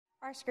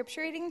Our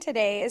scripture reading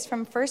today is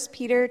from 1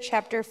 Peter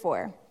chapter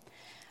 4.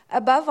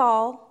 Above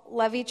all,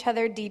 love each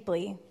other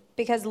deeply,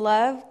 because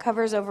love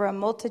covers over a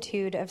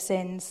multitude of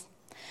sins.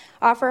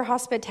 Offer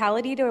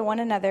hospitality to one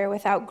another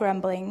without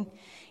grumbling.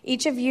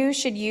 Each of you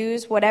should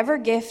use whatever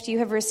gift you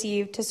have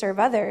received to serve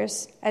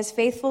others as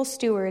faithful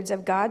stewards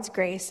of God's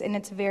grace in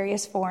its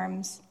various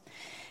forms.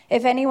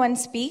 If anyone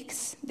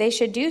speaks, they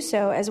should do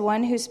so as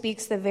one who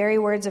speaks the very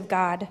words of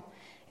God.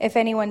 If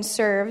anyone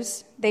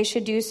serves, they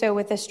should do so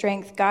with the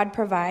strength God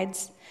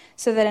provides,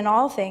 so that in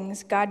all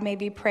things God may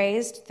be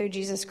praised through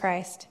Jesus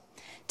Christ.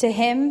 To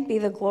him be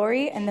the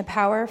glory and the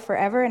power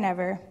forever and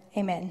ever.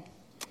 Amen.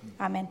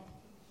 Amen.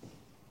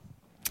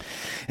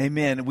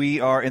 Amen.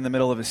 We are in the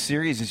middle of a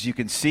series, as you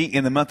can see,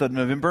 in the month of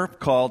November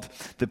called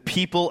The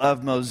People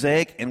of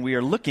Mosaic, and we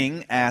are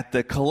looking at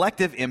the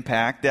collective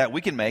impact that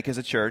we can make as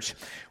a church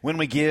when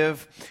we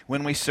give,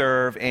 when we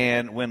serve,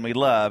 and when we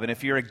love. And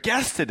if you're a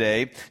guest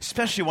today,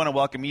 especially want to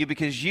welcome you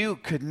because you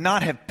could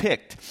not have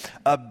picked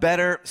a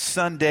better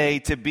Sunday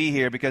to be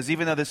here, because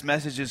even though this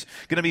message is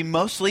going to be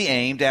mostly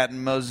aimed at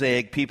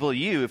Mosaic people,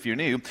 you, if you're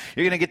new,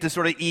 you're going to get to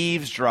sort of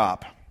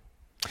eavesdrop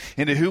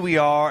into who we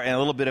are and a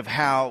little bit of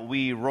how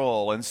we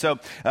roll. And so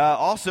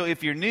also,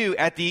 if you're new,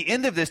 at the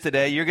end of this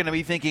today, you're going to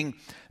be thinking,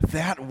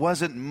 that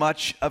wasn't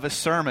much of a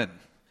sermon.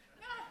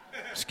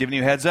 Just giving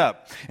you a heads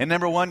up. And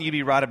number one, you'd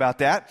be right about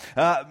that.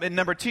 And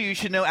number two, you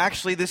should know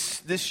actually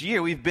this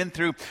year we've been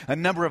through a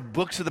number of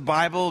books of the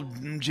Bible,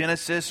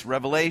 Genesis,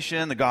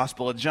 Revelation, the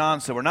Gospel of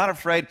John. So we're not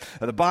afraid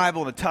of the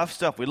Bible and the tough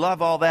stuff. We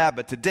love all that.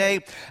 But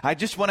today, I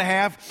just want to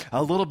have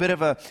a little bit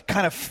of a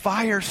kind of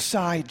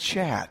fireside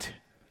chat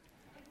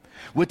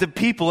with the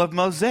people of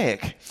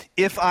Mosaic,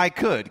 if I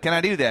could. Can I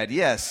do that?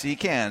 Yes, you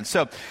can.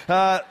 So,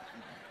 I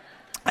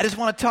just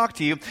want to talk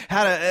to you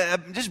how to,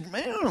 just in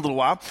a little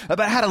while,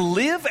 about how to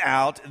live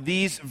out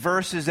these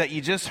verses that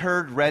you just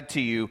heard read to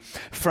you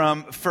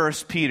from 1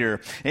 Peter.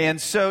 And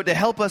so to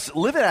help us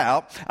live it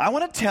out, I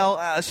want to tell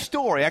a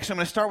story. Actually, I'm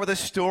going to start with a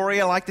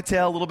story I like to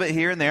tell a little bit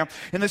here and there.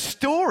 And the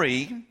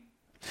story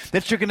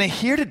that you're going to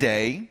hear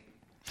today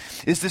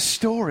is the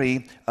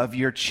story of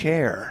your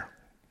chair.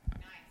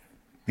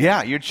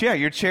 Yeah, your chair.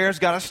 Your chair's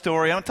got a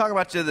story. I'm going to talk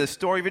about the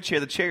story of your chair,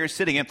 the chair you're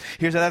sitting in.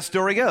 Here's how that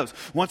story goes.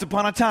 Once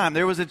upon a time,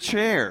 there was a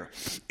chair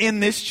in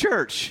this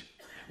church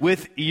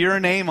with your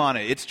name on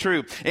it. It's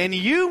true. And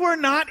you were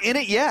not in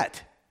it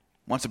yet,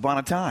 once upon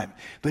a time.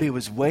 But it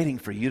was waiting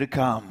for you to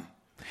come.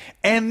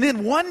 And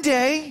then one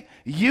day,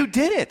 you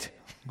did it.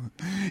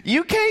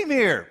 You came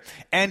here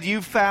and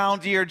you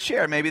found your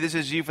chair. Maybe this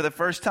is you for the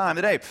first time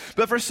today.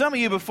 But for some of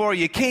you, before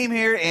you came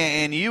here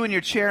and you and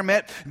your chair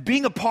met,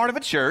 being a part of a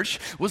church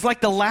was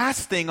like the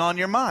last thing on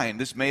your mind.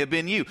 This may have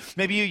been you.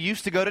 Maybe you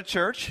used to go to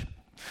church,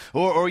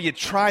 or you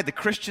tried the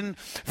Christian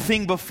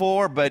thing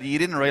before, but you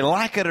didn't really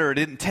like it or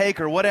didn't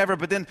take or whatever.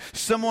 But then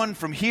someone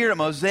from here at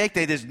Mosaic,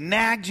 they just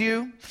nagged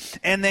you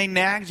and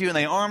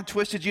they arm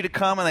twisted you to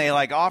come, and they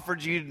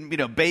offered you,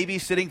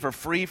 babysitting for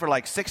free for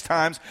 6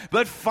 times.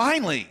 But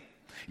finally,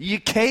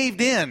 you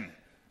caved in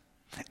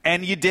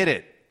and you did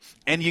it.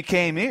 And you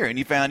came here and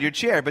you found your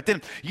chair. But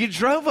then you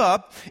drove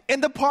up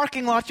in the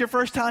parking lot your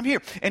first time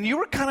here. And you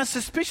were kind of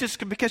suspicious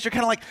because you're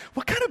kind of like,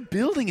 what kind of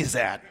building is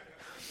that?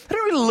 It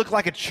doesn't really look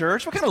like a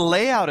church. What kind of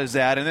layout is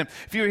that? And then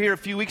if you were here a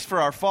few weeks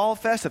for our Fall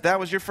Fest, if that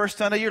was your first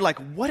Sunday, you're like,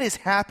 what is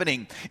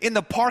happening in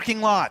the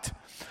parking lot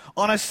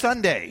on a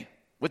Sunday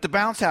with the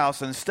bounce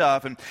house and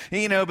stuff? And,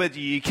 but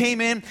you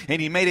came in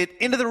and you made it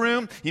into the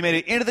room, you made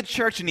it into the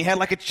church, and you had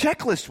a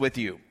checklist with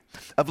you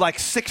of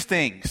 6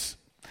 things.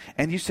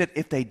 And you said,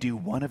 if they do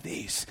one of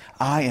these,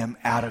 I am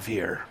out of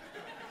here.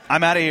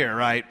 I'm out of here,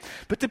 right?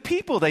 But the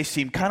people, they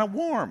seemed kind of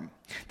warm.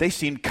 They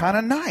seemed kind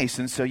of nice.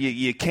 And so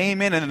you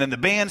came in, and then the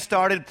band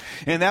started,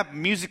 and that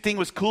music thing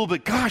was cool,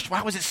 but gosh,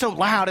 why was it so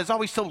loud? It's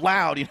always so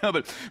loud,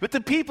 But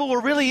the people were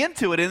really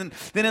into it. And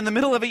then in the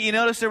middle of it, you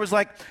noticed there was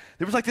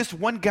this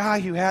one guy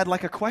who had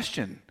a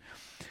question.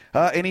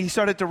 And he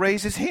started to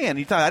raise his hand.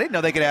 He thought, I didn't know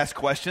they could ask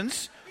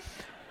questions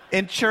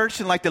in church.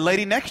 And the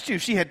lady next to you,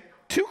 she had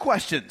 2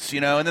 questions,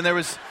 and then there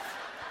was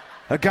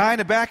a guy in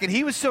the back, and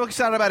he was so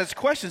excited about his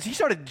questions, he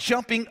started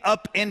jumping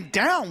up and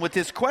down with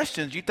his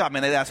questions. You thought,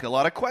 man, they'd ask a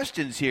lot of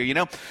questions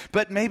here,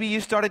 But maybe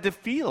you started to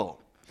feel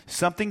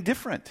something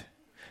different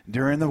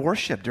during the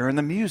worship, during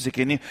the music,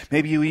 and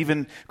maybe you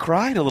even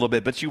cried a little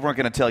bit, but you weren't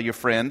going to tell your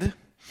friend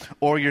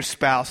or your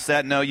spouse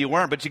that. No, you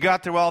weren't. But you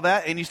got through all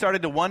that, and you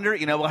started to wonder,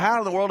 well, how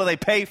in the world do they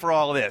pay for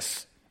all of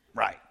this?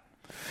 Right.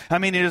 I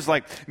mean, it is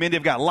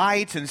they've got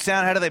lights and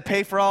sound. How do they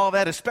pay for all of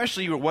that?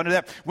 Especially, you were wondering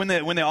that when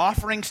the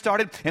offering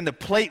started and the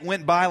plate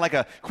went by like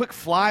a quick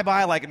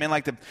flyby,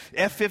 like the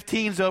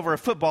F-15s over a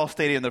football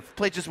stadium. The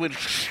plate just went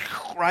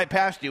right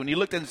past you. And you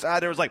looked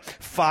inside, there was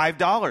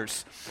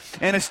 $5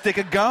 and a stick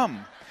of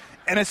gum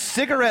and a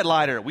cigarette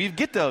lighter. We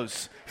get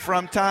those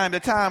from time to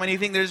time, and you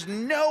think there's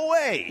no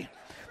way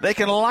they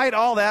can light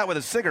all that with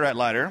a cigarette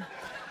lighter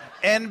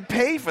and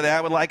pay for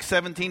that with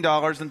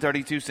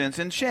 $17.32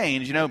 in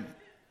change,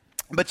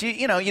 But you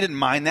didn't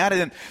mind that.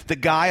 And then the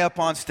guy up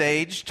on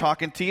stage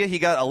talking to you, he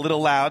got a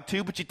little loud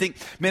too, but you think,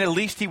 man, at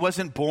least he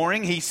wasn't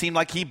boring. He seemed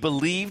like he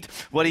believed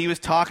what he was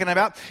talking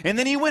about. And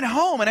then he went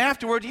home, and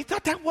afterward, you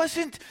thought that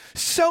wasn't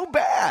so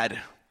bad.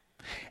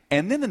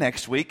 And then the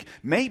next week,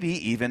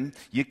 maybe even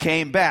you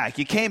came back.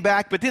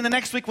 But then the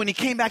next week when you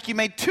came back, you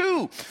made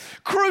two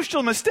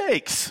crucial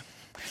mistakes.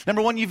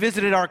 Number one, you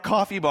visited our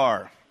coffee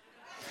bar,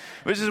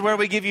 which is where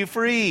we give you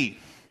free,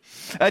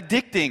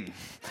 addicting,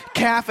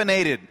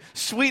 caffeinated,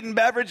 sweetened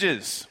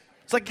beverages.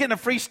 It's like getting a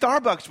free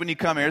Starbucks when you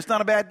come here. It's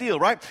not a bad deal,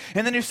 right?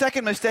 And then your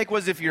second mistake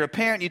was if you're a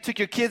parent, you took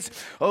your kids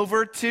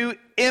over to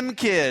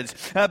M-Kids.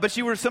 But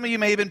some of you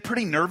may have been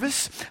pretty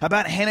nervous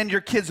about handing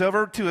your kids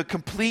over to a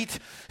complete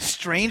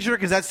stranger,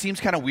 because that seems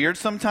kind of weird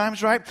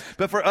sometimes, right?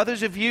 But for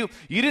others of you,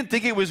 you didn't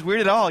think it was weird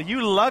at all.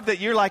 You loved it.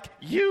 You're like,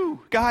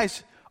 you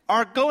guys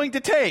are going to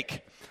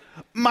take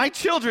my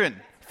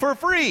children for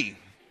free.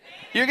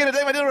 You're going to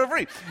take my children for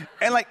free.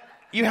 And like,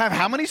 you have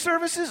how many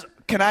services?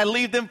 Can I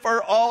leave them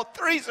for all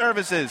 3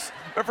 services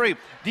for free?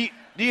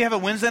 Do you have a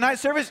Wednesday night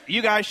service?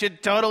 You guys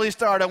should totally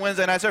start a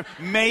Wednesday night service.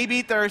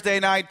 Maybe Thursday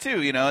night too.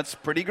 It's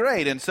pretty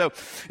great. And so,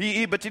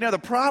 but the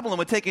problem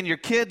with taking your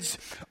kids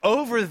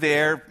over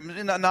there,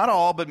 not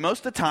all, but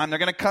most of the time, they're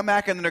going to come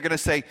back and they're going to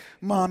say,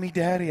 Mommy,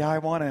 Daddy, I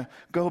want to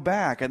go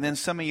back. And then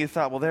some of you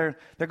thought, well, there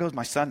goes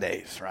my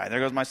Sundays, right? There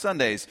goes my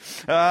Sundays.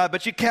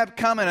 But you kept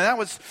coming, and that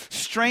was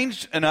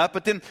strange enough.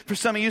 But then for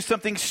some of you,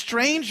 something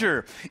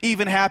stranger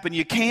even happened.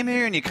 You came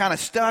here and you kind of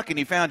stuck and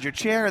you found your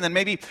chair, and then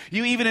maybe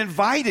you even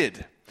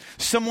invited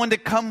someone to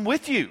come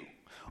with you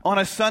on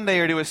a Sunday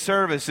or to a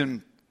service.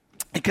 And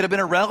it could have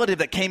been a relative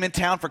that came in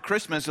town for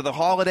Christmas or the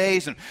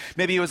holidays, and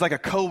maybe it was like a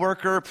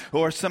coworker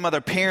or some other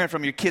parent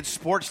from your kid's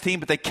sports team,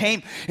 but they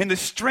came, and the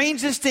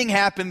strangest thing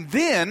happened.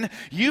 Then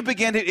you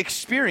began to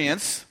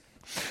experience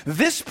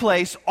this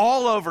place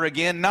all over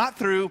again, not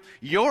through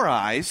your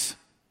eyes,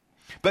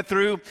 but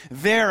through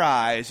their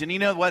eyes. And you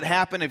know what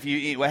happens if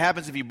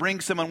you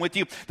bring someone with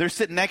you? They're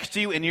sitting next to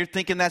you, and you're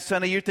thinking that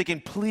Sunday, you're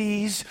thinking,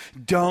 please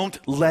don't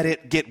let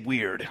it get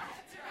weird.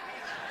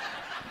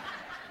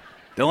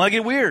 Don't let it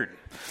get weird.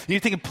 And you're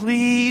thinking,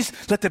 please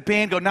let the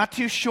band go not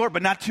too short,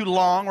 but not too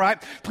long,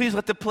 right? Please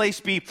let the place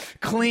be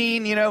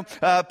clean,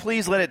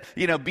 please let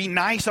it, be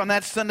nice on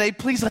that Sunday.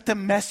 Please let the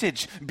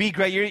message be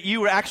great.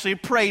 You were actually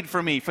prayed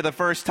for me for the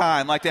first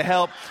time, like to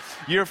help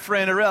your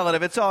friend or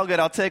relative. It's all good.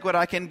 I'll take what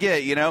I can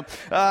get,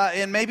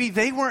 And maybe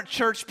they weren't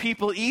church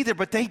people either,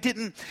 but they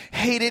didn't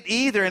hate it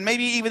either. And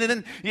maybe even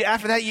then,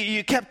 after that,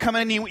 you kept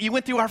coming and you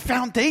went through our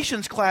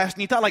foundations class,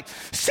 and you thought, like,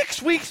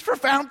 6 weeks for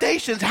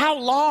foundations. How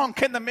long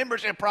can the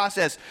membership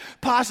process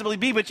possibly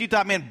be? But you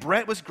thought, man,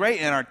 Brett was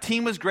great, and our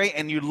team was great,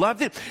 and you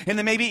loved it. And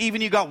then maybe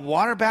even you got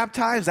water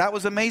baptized. That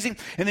was amazing.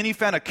 And then you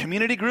found a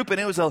community group, and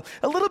it was a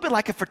little bit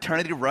like a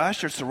fraternity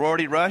rush or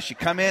sorority rush. You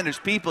come in, there's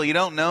people, you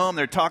don't know them,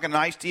 they're talking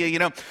nice to you,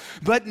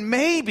 But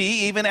maybe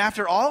even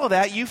after all of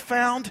that, you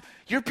found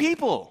your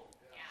people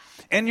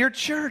and your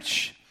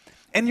church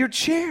and your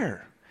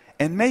chair.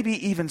 And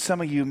maybe even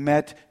some of you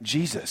met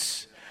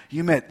Jesus.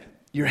 You met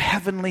your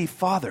heavenly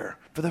Father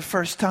for the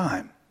first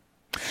time.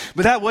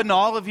 But that wasn't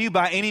all of you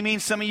by any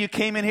means. Some of you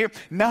came in here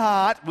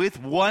not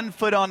with 1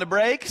 foot on the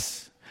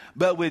brakes,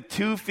 but with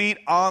 2 feet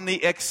on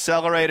the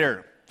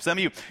accelerator. Some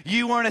of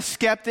you weren't a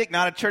skeptic,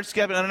 not a church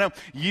skeptic. No.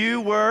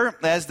 You were,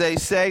 as they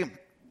say,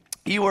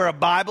 you were a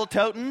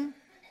Bible-toting,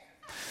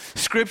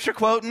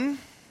 Scripture-quoting,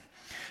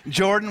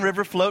 Jordan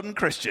River floating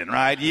Christian,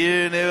 right?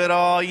 You knew it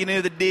all. You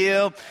knew the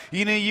deal.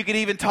 You knew you could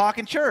even talk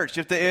in church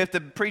if the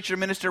preacher,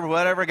 minister, or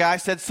whatever guy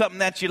said something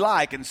that you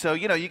like. And so,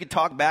 you could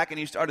talk back, and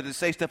you started to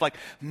say stuff like,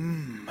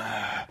 And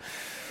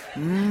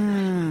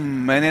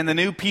then the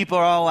new people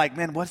are all like,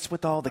 man, what's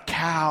with all the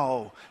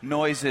cow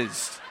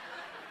noises?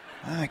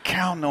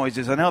 Cow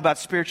noises. I know about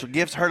spiritual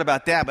gifts, heard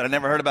about that, but I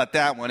never heard about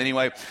that one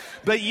anyway.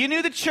 But you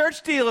knew the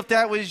church deal if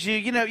that was you.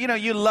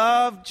 You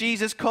love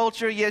Jesus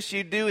culture. Yes,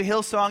 you do.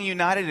 Hillsong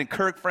United and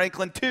Kirk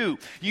Franklin too.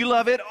 You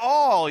love it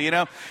all, You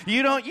don't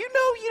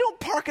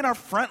park in our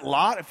front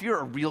lot if you're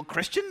a real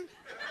Christian.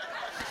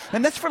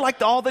 And that's for like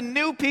all the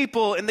new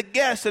people and the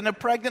guests and the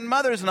pregnant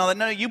mothers and all that.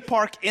 No, you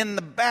park in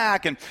the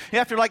back. And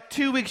after like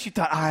 2 weeks, you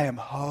thought, I am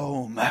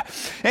home.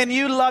 And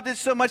you loved it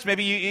so much.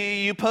 Maybe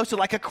you posted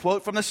like a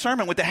quote from the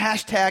sermon with the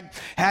hashtag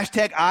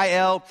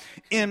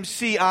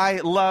ILMC,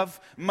 I love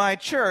my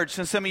church.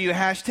 And some of you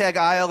hashtag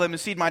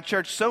ILMC my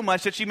church so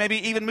much that you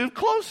maybe even moved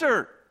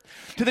closer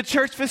to the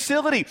church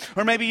facility.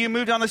 Or maybe you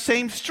moved on the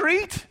same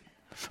street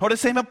or the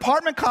same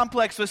apartment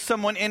complex with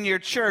someone in your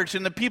church.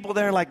 And the people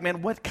there are like,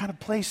 man, what kind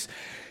of place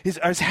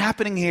is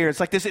happening here? It's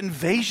like this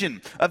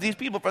invasion of these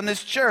people from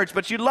this church.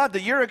 But you loved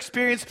it. Your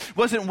experience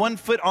wasn't 1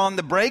 foot on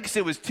the brakes.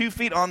 It was 2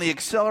 feet on the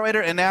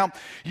accelerator. And now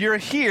you're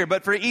here.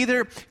 But for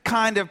either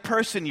kind of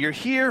person, you're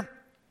here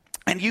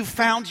and you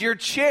found your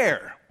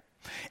chair.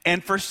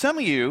 And for some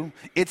of you,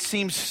 it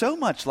seems so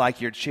much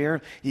like your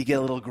chair, you get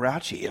a little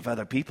grouchy if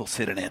other people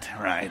sit in it,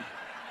 right?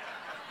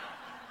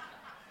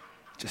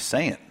 Just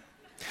saying.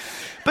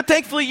 But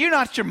thankfully, you're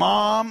not your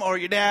mom or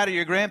your dad or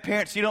your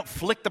grandparents. You don't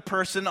flick the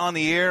person on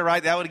the ear,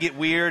 right? That would get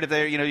weird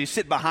if you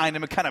sit behind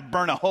them and kind of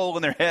burn a hole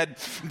in their head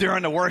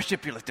during the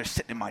worship. You're like, they're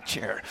sitting in my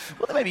chair.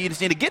 Well, then maybe you just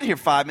need to get here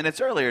 5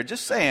 minutes earlier.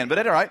 Just saying. But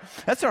that's all right.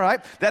 That's all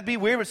right. That'd be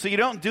weird. So you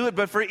don't do it.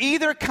 But for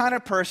either kind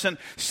of person,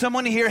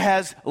 someone here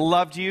has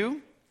loved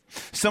you.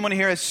 Someone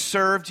here has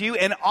served you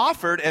and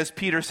offered, as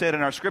Peter said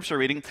in our scripture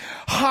reading,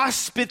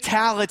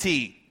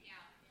 hospitality.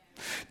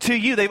 To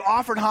you. They've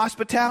offered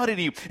hospitality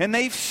to you, and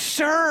they've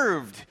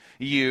served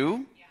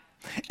you.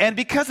 And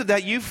because of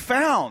that, you've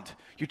found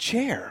your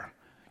chair,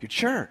 your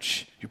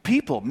church, your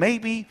people,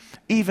 maybe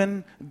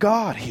even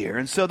God here.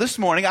 And so this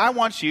morning, I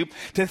want you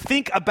to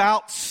think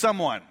about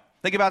someone.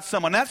 Think about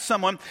someone. That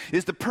someone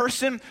is the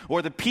person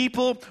or the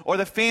people or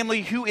the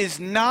family who is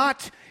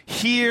not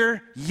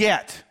here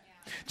yet.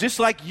 Just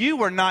like you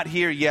were not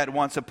here yet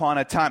once upon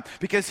a time.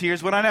 Because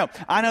here's what I know.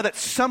 I know that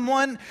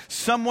someone,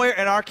 somewhere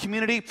in our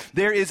community,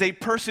 there is a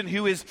person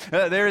who is,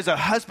 there is a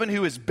husband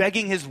who is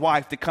begging his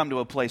wife to come to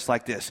a place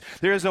like this.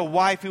 There is a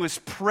wife who is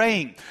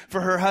praying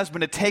for her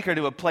husband to take her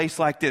to a place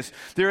like this.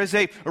 There is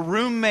a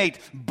roommate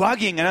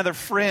bugging another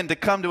friend to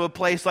come to a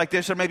place like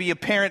this, or maybe a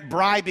parent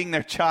bribing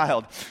their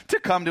child to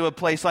come to a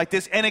place like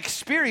this and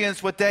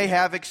experience what they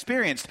have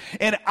experienced.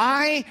 And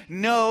I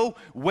know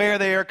where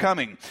they are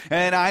coming.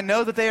 And I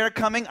know that they are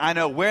coming. I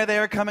know where they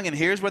are coming, and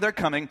here's where they're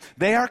coming.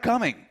 They are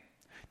coming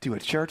to a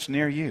church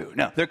near you.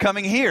 No, they're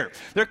coming here.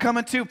 They're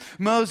coming to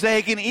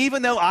Mosaic, and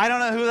even though I don't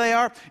know who they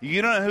are,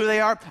 you don't know who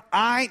they are,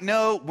 I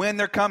know when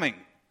they're coming.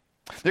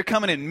 They're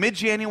coming in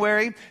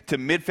mid-January to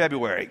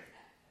mid-February.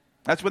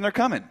 That's when they're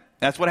coming.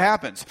 That's what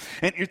happens.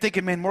 And you're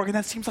thinking, man, Morgan,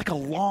 that seems like a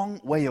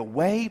long way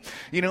away.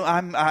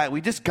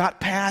 We just got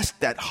past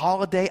that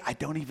holiday I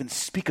don't even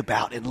speak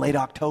about in late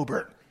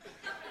October.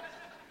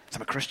 So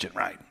I'm a Christian,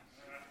 right?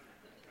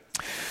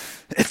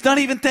 It's not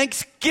even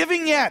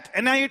Thanksgiving yet.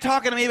 And now you're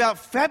talking to me about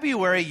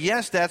February.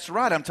 Yes, that's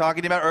right. I'm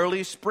talking about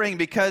early spring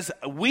because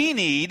we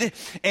need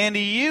and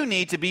you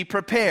need to be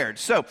prepared.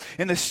 So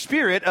in the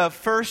spirit of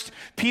 1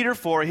 Peter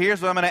 4,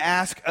 here's what I'm going to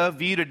ask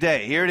of you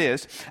today. Here it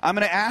is. I'm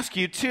going to ask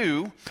you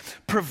to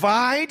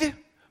provide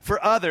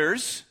for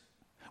others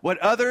what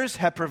others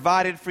have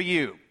provided for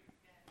you.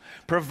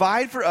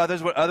 Provide for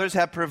others what others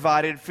have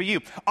provided for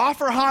you.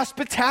 Offer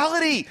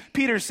hospitality,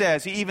 Peter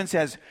says. He even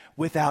says,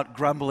 without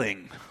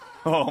grumbling.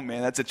 Oh,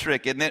 man, that's a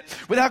trick, isn't it?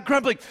 Without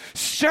grumbling.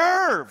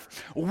 Serve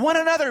one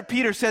another,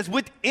 Peter says,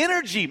 with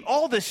energy,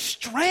 all the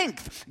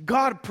strength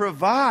God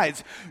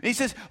provides. He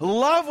says,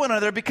 love one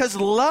another because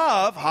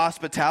love,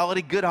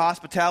 hospitality, good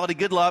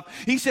love,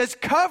 he says,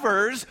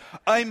 covers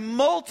a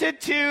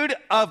multitude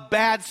of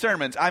bad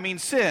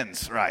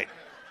sins, right?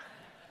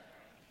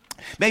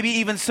 Maybe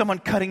even someone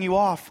cutting you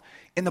off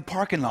in the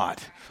parking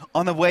lot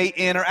on the way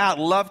in or out.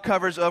 Love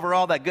covers over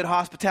all that. Good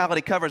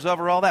hospitality covers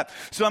over all that.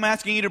 So I'm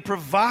asking you to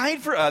provide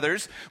for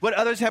others what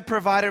others have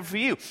provided for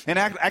you. And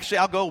actually,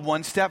 I'll go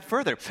one step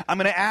further. I'm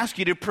going to ask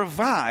you to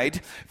provide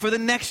for the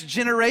next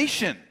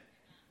generation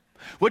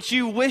what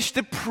you wish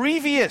the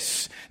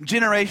previous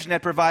generation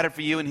had provided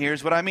for you. And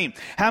here's what I mean.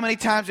 How many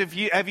times have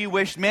you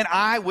wished, man,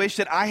 I wish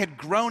that I had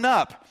grown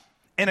up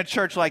in a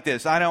church like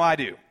this? I know I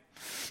do.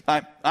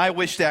 I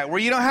wish that, where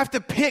you don't have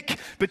to pick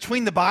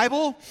between the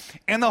Bible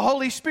and the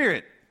Holy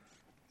Spirit.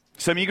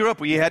 Some of you grew up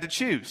where you had to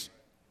choose.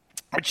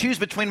 Or choose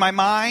between my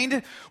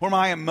mind or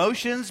my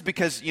emotions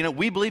because,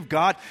 we believe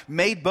God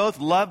made both,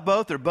 loved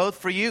both, or both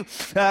for you.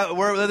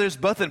 Where there's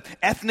both an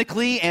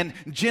ethnically and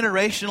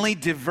generationally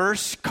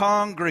diverse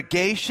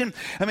congregation.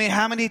 I mean,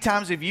 how many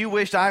times have you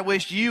wished, I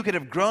wished you could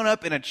have grown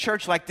up in a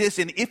church like this?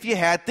 And if you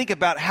had, think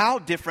about how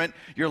different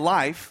your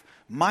life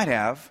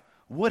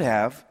would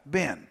have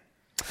been.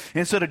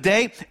 And so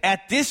today,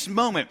 at this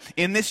moment,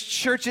 in this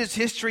church's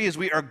history, as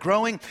we are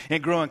growing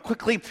and growing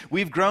quickly,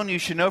 we've grown, you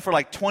should know, for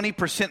like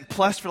 20%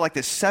 plus for like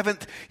the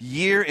 7th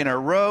year in a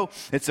row.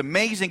 It's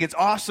amazing. It's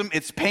awesome.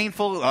 It's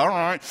painful. All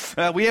right.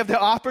 We have the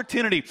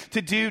opportunity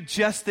to do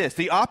just this,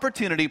 the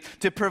opportunity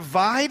to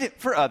provide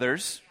for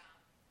others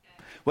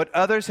what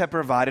others have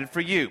provided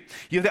for you.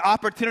 You have the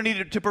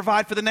opportunity to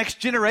provide for the next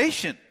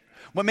generation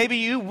what maybe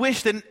you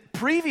wish the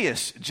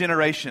previous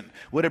generation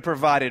would have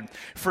provided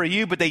for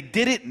you, but they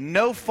did it,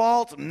 no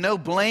fault, no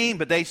blame,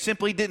 but they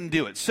simply didn't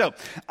do it. So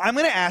I'm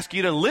going to ask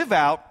you to live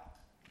out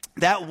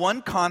that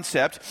one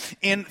concept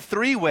in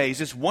 3 ways.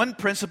 This one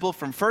principle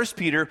from 1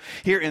 Peter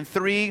here in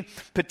 3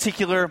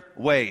 particular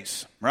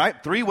ways,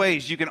 right? 3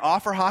 ways you can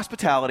offer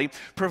hospitality,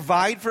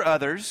 provide for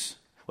others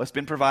what's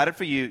been provided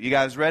for you. You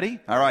guys ready?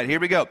 All right, here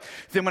we go.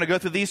 So I'm going to go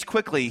through these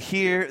quickly.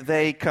 Here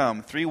they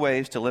come. 3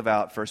 ways to live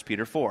out 1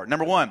 Peter 4.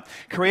 Number 1,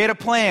 create a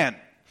plan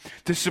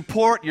to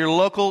support your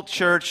local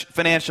church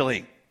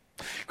financially.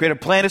 Create a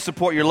plan to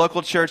support your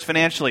local church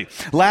financially.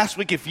 Last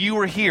week, if you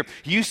were here,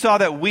 you saw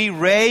that we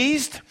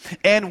raised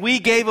and we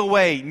gave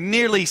away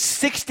nearly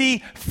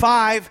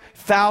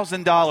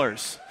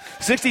 $65,000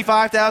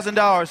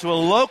 $65,000 to a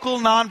local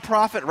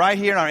nonprofit right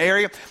here in our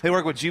area. They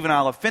work with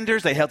juvenile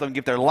offenders. They help them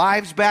get their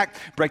lives back,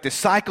 break the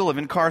cycle of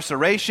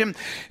incarceration.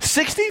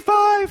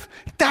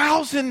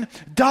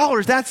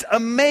 $65,000. That's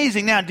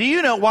amazing. Now, do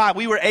you know why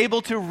we were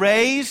able to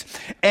raise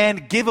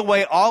and give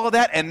away all of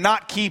that and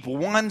not keep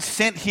 1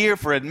 cent here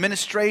for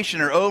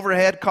administration or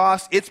overhead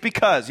costs? It's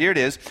because, here it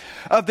is,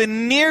 of the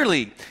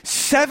nearly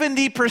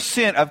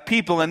 70% of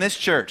people in this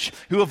church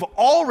who have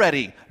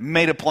already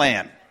made a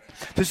plan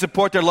to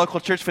support their local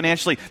church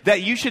financially,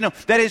 that you should know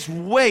that is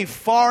way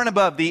far and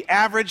above the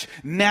average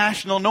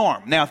national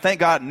norm. Now, thank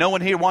God no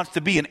one here wants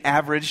to be an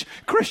average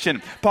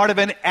Christian, part of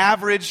an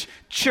average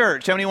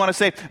church. How many want to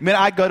say, man,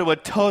 I go to a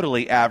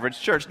totally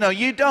average church? No,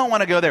 you don't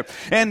want to go there.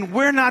 And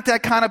we're not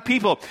that kind of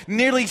people.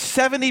 Nearly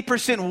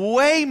 70%,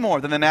 way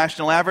more than the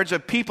national average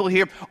of people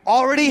here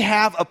already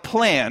have a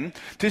plan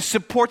to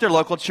support their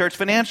local church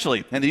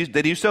financially, and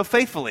they do so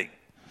faithfully.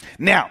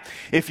 Now,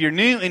 if you're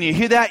new and you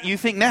hear that, you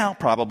think now,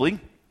 probably,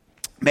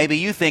 maybe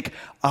you think,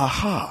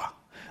 aha,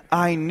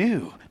 I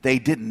knew they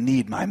didn't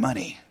need my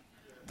money.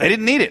 They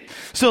didn't need it.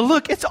 So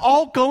look, it's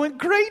all going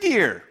great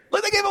here.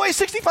 Look, they gave away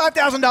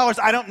 $65,000.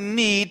 I don't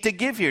need to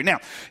give here. Now,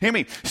 hear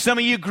me. Some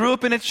of you grew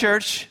up in a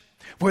church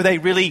where they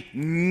really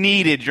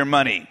needed your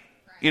money.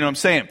 You know what I'm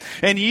saying?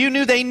 And you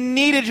knew they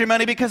needed your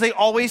money because they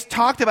always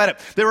talked about it.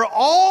 There were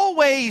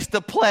always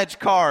the pledge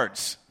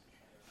cards.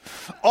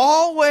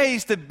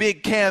 Always the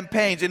big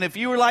campaigns. And if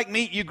you were like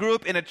me, you grew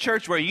up in a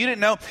church where you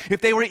didn't know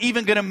if they were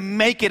even going to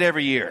make it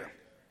every year.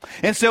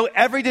 And so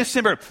every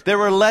December, there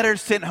were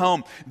letters sent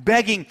home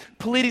begging,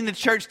 pleading the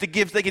church to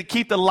give so they could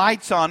keep the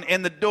lights on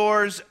and the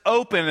doors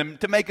open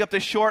and to make up the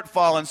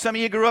shortfall. And some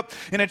of you grew up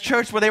in a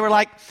church where they were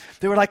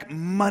like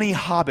money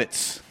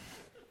hobbits.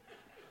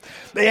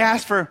 They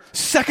asked for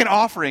second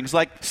offerings,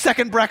 like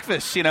second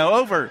breakfast,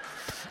 over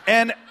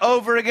and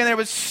over again. There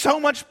was so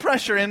much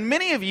pressure, and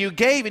many of you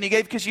gave, and you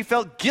gave because you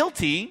felt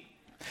guilty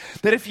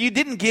that if you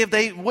didn't give,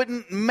 they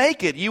wouldn't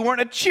make it. You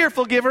weren't a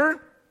cheerful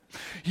giver.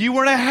 You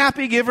weren't a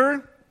happy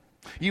giver.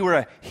 You were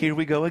a here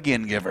we go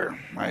again giver,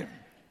 right?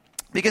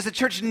 Because the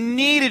church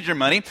needed your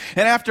money,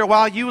 and after a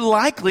while, you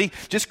likely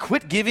just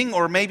quit giving,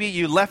 or maybe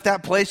you left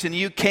that place and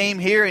you came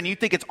here and you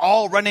think it's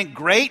all running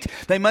great.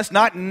 They must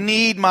not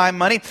need my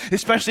money,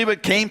 especially when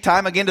it came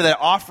time again to that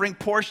offering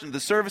portion of the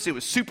service. It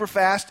was super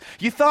fast.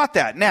 You thought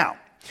that. Now,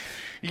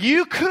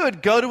 you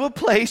could go to a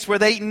place where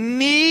they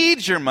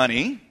need your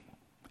money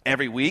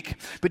every week,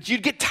 but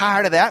you'd get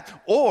tired of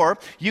that. Or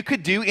you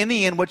could do, in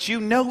the end, what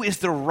you know is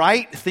the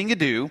right thing to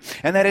do,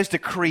 and that is to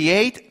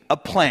create a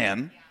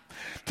plan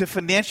to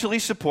financially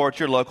support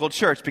your local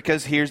church.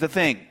 Because here's the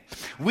thing.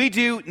 We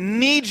do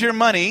need your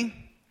money,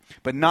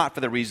 but not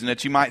for the reason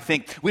that you might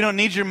think. We don't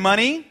need your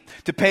money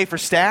to pay for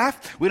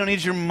staff. We don't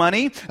need your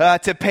money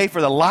to pay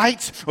for the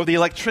lights or the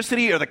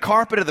electricity or the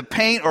carpet or the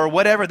paint or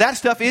whatever. That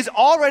stuff is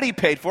already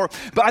paid for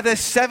by the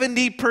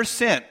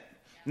 70%.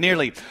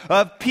 Nearly,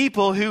 of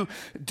people who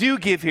do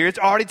give here. It's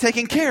already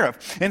taken care of.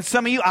 And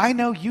some of you, I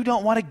know you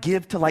don't want to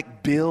give to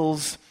like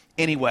bills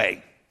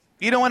anyway.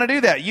 You don't want to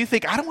do that. You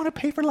think, I don't want to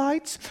pay for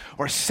lights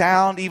or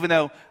sound, even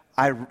though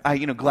I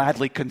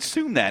gladly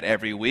consume that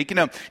every week.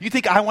 You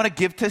think I want to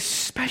give to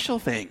special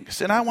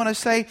things. And I want to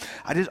say,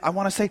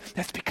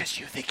 that's because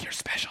you think you're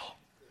special.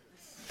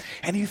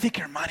 And you think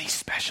your money's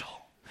special.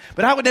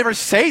 But I would never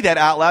say that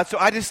out loud, so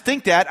I just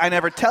think that. I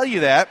never tell you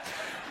that.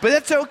 But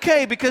that's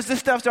okay because this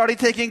stuff's already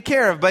taken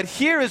care of. But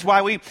here is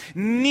why we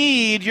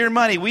need your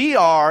money. We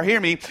are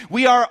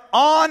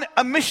on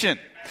a mission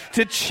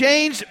to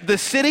change the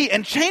city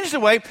and change the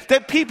way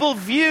that people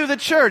view the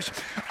church.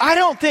 I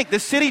don't think the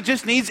city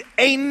just needs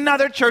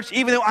another church,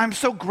 even though I'm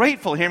so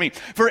grateful, hear me,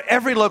 for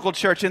every local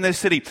church in this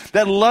city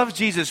that loves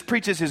Jesus,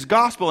 preaches his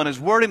gospel and his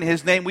word in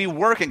his name. We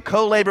work and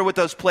co-labor with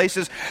those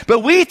places. But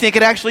we think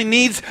it actually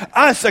needs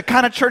us, a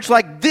kind of church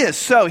like this.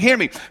 So hear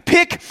me,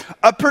 pick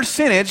a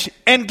percentage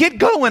and get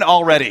going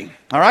already.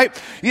 All right?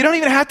 You don't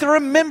even have to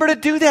remember to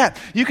do that.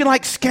 You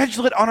can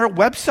schedule it on our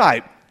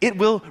website. It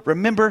will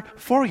remember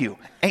for you.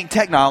 Ain't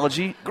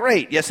technology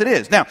great? Yes, it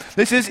is. Now,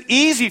 this is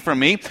easy for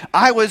me.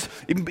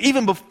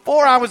 Even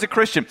before I was a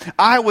Christian,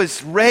 I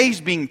was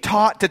raised being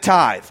taught to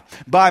tithe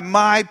by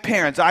my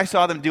parents. I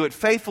saw them do it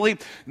faithfully.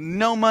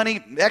 No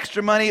money,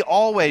 extra money,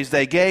 always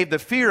they gave. The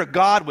fear of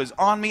God was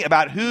on me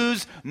about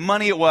whose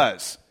money it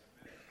was.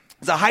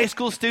 As a high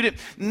school student,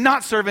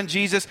 not serving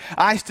Jesus,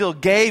 I still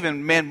gave,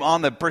 and man,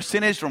 on the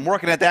percentage from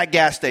working at that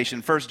gas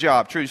station, first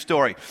job, true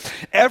story.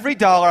 Every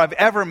dollar I've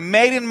ever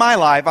made in my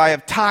life, I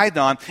have tithed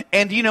on,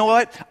 and you know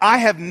what? I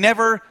have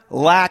never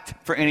lacked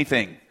for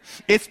anything.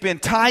 It's been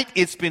tight,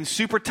 it's been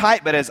super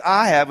tight, but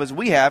as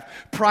we have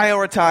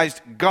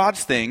prioritized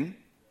God's thing,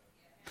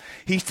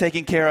 he's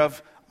taking care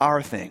of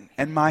our thing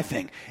and my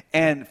thing.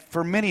 And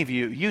for many of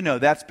you, you know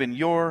that's been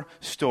your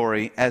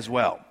story as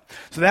well.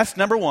 So that's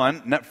number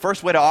one,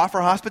 first way to offer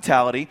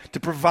hospitality,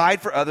 to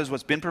provide for others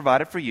what's been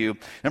provided for you.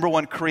 Number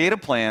one, create a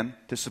plan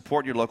to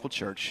support your local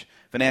church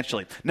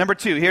financially. Number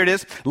two, here it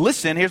is.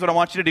 Listen, here's what I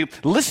want you to do.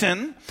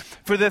 Listen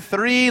for the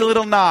three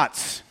little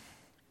knots.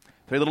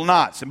 3 little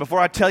knots. And before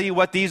I tell you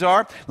what these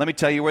are, let me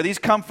tell you where these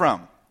come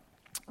from.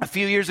 A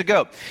few years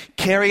ago,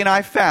 Carrie and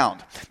I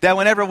found that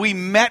whenever we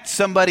met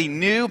somebody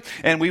new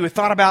and we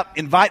thought about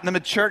inviting them to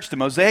church, to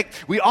Mosaic,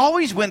 we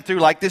always went through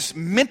like this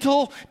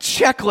mental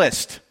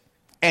checklist,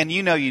 and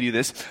you know you do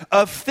this,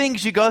 of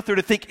things you go through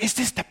to think, is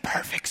this the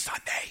perfect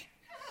Sunday?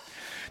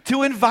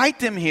 To invite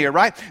them here,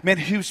 right? Man,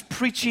 who's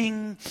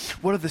preaching?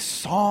 What are the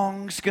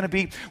songs going to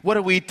be? What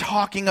are we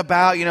talking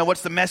about? You know,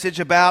 what's the message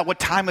about? What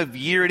time of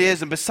year it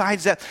is? And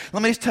besides that,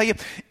 let me just tell you,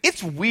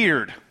 it's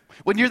weird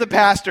when you're the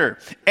pastor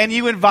and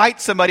you invite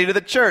somebody to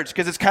the church,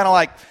 because it's kind of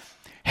like,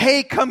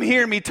 hey, come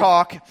hear me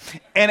talk,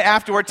 and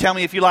afterward tell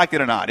me if you liked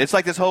it or not. It's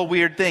like this whole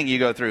weird thing you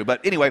go through.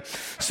 But anyway,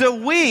 so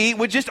we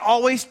would just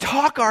always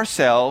talk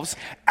ourselves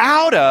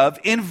out of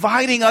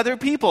inviting other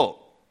people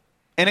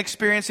and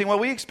experiencing what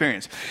we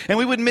experience. And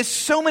we would miss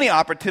so many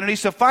opportunities,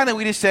 so finally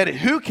we just said,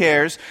 who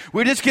cares?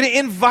 We're just going to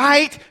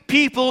invite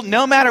people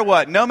no matter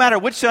what, no matter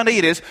which Sunday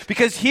it is,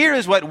 because here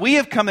is what we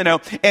have come to know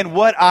and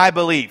what I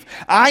believe.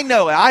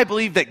 I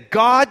believe that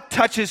God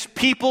touches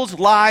people's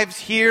lives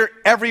here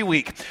every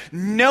week,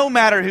 no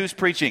matter who's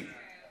preaching,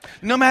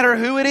 no matter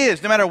who it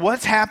is, no matter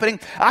what's happening.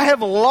 I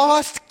have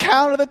lost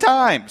count of the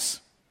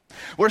times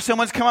where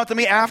someone's come up to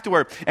me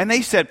afterward and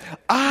they said,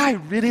 I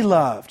really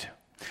loved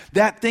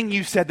that thing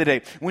you said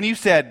today, when you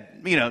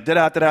said, you know,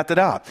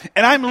 da-da-da-da-da-da.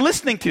 And I'm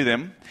listening to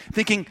them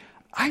thinking,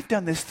 I've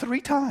done this 3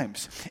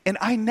 times, and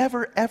I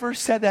never, ever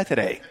said that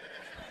today.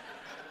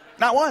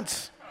 Not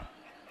once.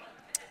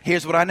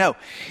 Here's what I know.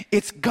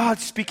 It's God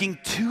speaking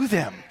to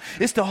them.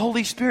 It's the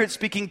Holy Spirit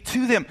speaking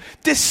to them,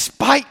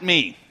 despite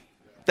me.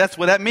 That's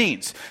what that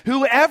means.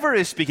 Whoever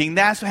is speaking,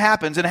 that's what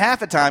happens. And half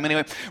the time,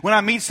 anyway, when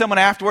I meet someone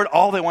afterward,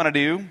 all they want to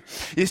do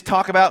is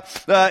talk about,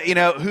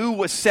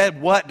 who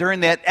said what during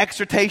that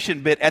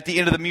exhortation bit at the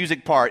end of the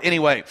music part.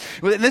 Anyway,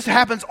 this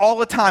happens all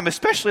the time,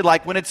 especially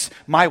like when it's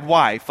my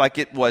wife, like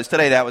it was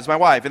today. That was my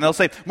wife. And they'll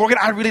say, Morgan,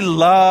 I really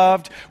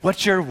loved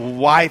what your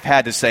wife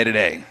had to say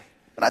today.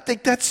 And I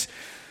think that's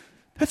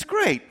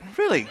great,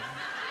 really.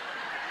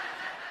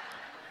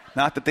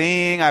 Not the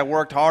thing I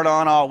worked hard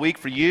on all week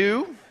for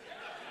you.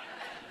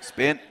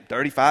 Spent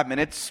 35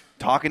 minutes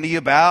talking to you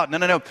about.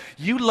 No.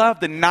 You love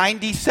the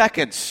 90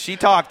 seconds she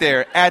talked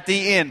there at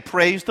the end.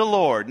 Praise the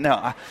Lord.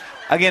 No,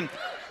 I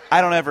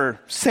don't ever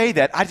say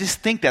that. I just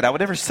think that. I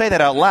would never say that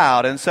out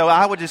loud. And so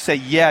I would just say,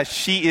 yeah,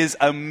 she is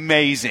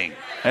amazing.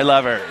 I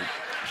love her.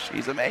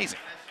 She's amazing.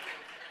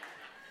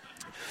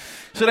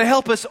 So to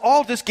help us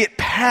all just get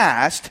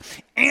past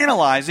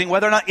analyzing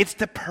whether or not it's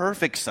the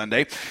perfect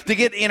Sunday, to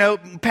get,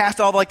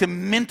 past all like the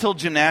mental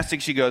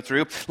gymnastics you go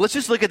through, let's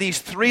just look at these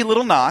 3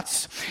 little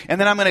knots, and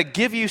then I'm going to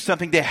give you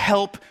something to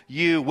help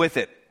you with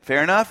it.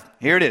 Fair enough?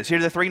 Here it is. Here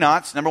are the 3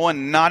 knots. Number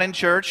 1, not in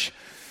church,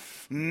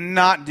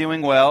 not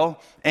doing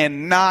well,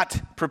 and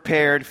not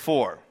prepared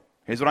for.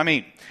 Here's what I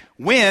mean.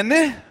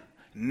 When,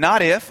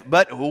 not if,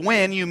 but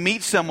when you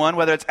meet someone,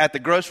 whether it's at the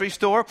grocery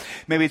store,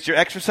 maybe it's your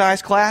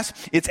exercise class,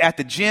 it's at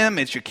the gym,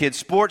 it's your kid's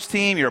sports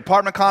team, your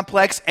apartment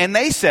complex, and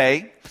they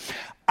say,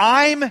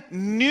 I'm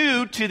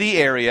new to the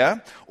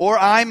area, or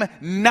I'm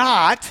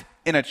not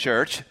in a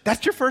church,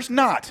 that's your first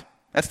not.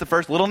 That's the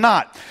first little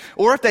not.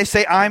 Or if they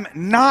say, I'm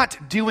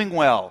not doing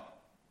well.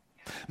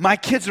 My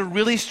kids are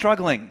really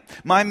struggling.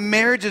 My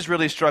marriage is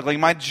really struggling.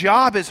 My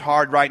job is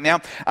hard right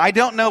now. I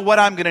don't know what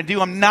I'm going to do.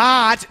 I'm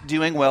not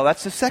doing well.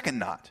 That's the second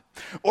not.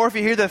 Or if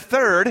you hear the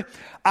third,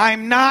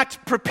 I'm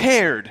not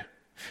prepared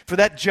for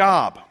that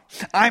job.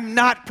 I'm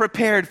not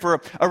prepared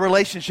for a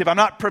relationship. I'm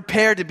not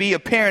prepared to be a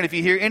parent. If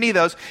you hear any of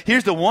those,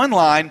 here's the one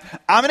line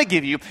I'm going to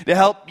give you to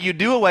help you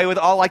do away with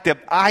all like the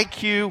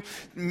IQ,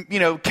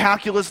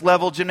 calculus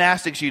level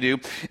gymnastics you do,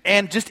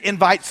 and just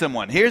invite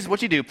someone. Here's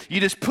what you do.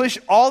 You just push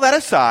all that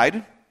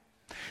aside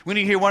when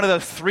you hear one of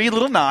those 3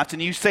 little knots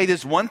and you say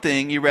this one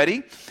thing. You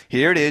ready?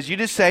 Here it is. You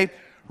just say,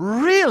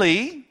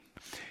 really?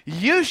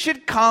 You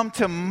should come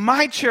to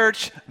my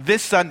church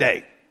this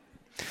Sunday.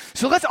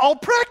 So let's all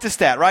practice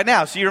that right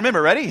now. So you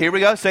remember, ready? Here we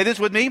go. Say this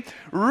with me.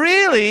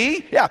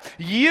 Really? Yeah.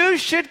 You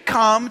should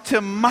come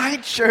to my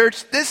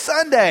church this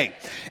Sunday.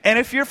 And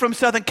if you're from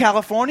Southern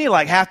California,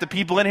 like half the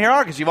people in here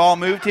are, because you've all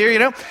moved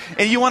here,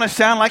 and you want to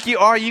sound like you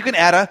are, you can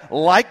add a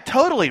like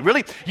totally.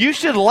 Really? You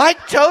should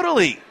like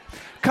totally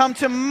come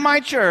to my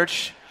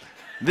church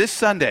this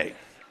Sunday.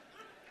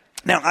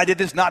 Now, I did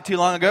this not too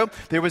long ago.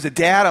 There was a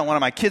dad on one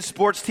of my kids'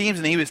 sports teams,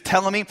 and he was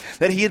telling me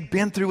that he had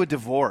been through a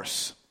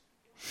divorce.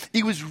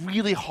 It was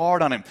really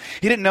hard on him.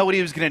 He didn't know what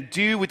he was going to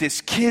do with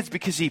his kids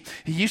because he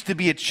used to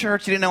be at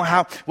church. He didn't know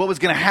what was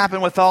going to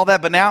happen with all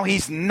that, but now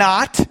he's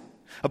not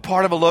a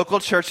part of a local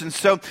church. And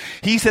so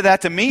he said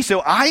that to me.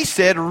 So I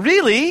said,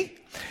 really?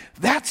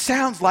 That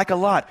sounds like a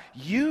lot.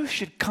 You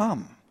should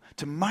come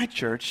to my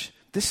church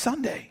this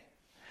Sunday.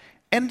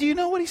 And do you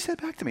know what he said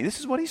back to me?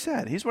 This is what he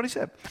said. Here's what he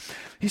said.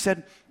 He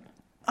said,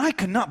 I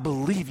cannot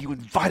believe you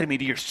invited me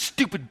to your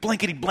stupid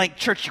blankety-blank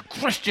church, you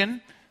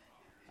Christian.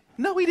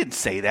 No, he didn't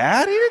say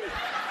that.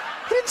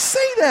 He didn't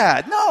say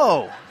that.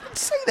 No. didn't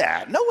say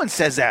that. No one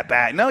says that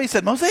back. No, he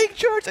said, Mosaic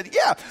Church. I said,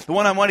 yeah, the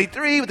one on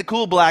 183 with the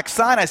cool black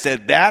sign. I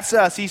said, that's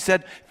us. He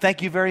said,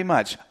 thank you very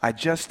much. I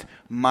just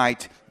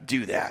might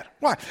do that.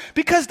 Why?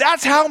 Because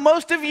that's how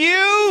most of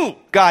you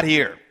got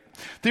here.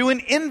 Through an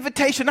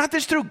invitation, not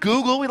just through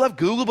Google. We love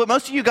Google, but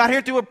most of you got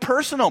here through a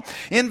personal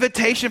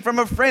invitation from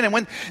a friend. And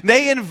when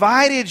they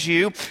invited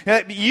you,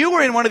 you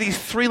were in one of these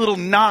three little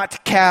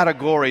not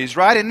categories,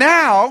 right? And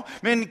now,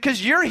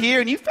 because you're here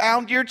and you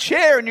found your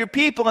chair and your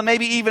people and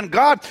maybe even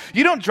God,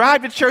 you don't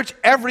drive to church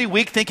every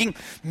week thinking,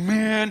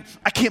 man,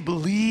 I can't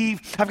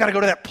believe I've got to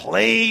go to that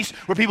place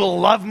where people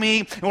love me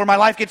and where my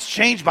life gets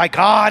changed by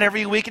God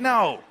every week.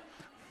 No.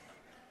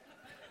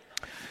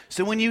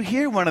 So when you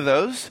hear one of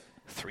those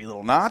three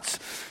little knots,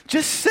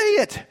 just say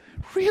it.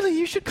 Really,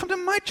 you should come to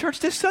my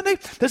church this Sunday.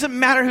 Doesn't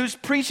matter who's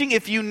preaching,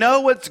 if you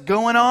know what's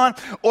going on,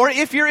 or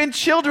if you're in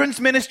children's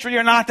ministry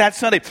or not that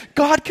Sunday.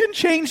 God can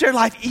change their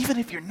life even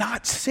if you're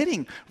not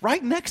sitting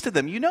right next to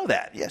them. You know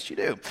that. Yes, you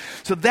do.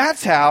 So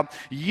that's how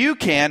you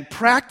can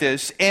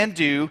practice and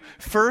do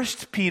 1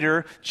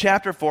 Peter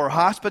chapter 4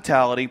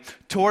 hospitality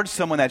towards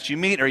someone that you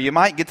meet or you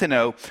might get to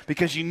know,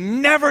 because you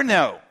never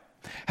know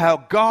how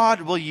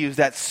God will use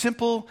that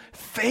simple,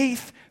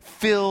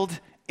 faith-filled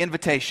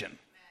invitation.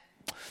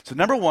 So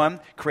number one,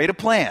 create a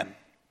plan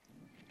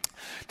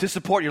to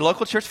support your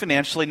local church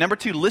financially. Number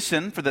two,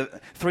 listen for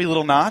the three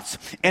little knots.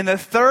 And the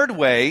third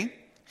way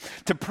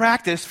to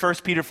practice 1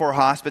 Peter 4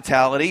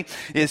 hospitality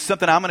is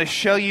something I'm going to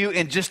show you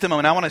in just a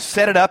moment. I want to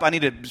set it up. I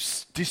need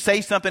to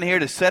say something here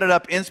to set it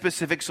up in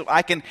specific so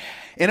I can,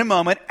 in a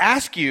moment,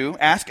 ask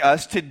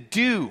us to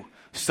do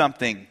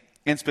something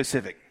in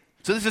specific.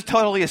 So this is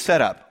totally a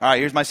setup. All right,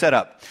 here's my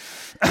setup.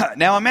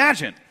 Now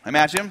imagine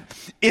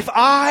if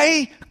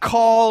I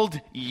called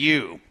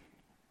you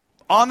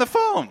on the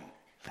phone,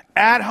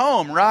 at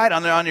home, right,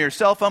 on your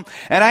cell phone,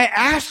 and I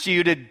asked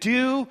you to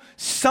do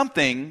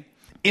something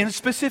in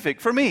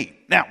specific for me.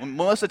 Now,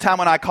 most of the time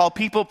when I call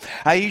people,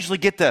 I usually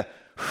get the,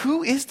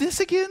 who is this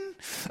again,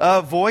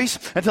 voice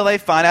until they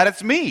find out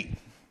it's me.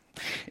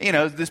 You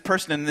know, this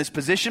person in this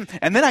position,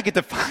 and then I get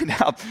to find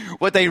out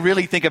what they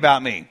really think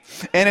about me.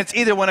 And it's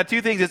either one of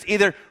two things. It's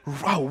either,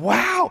 oh,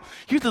 wow,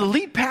 you're the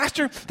lead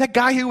pastor, that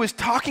guy who was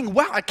talking,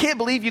 wow, I can't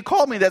believe you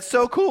called me, that's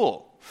so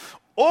cool.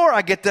 Or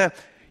I get the,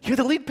 you're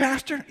the lead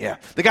pastor? Yeah.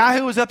 The guy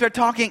who was up there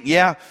talking,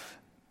 yeah,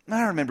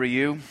 I remember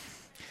you.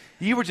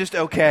 You were just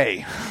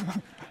okay.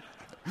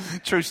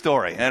 True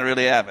story, that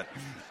really happened.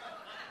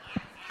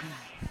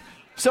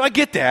 So I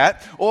get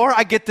that, or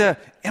I get the,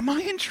 am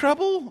I in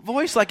trouble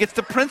voice? Like it's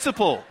the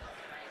principal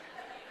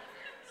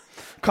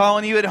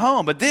calling you at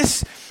home. But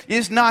this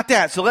is not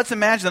that. So let's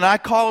imagine that I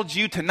called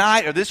you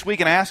tonight or this week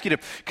and I asked you to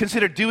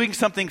consider doing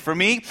something for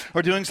me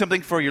or doing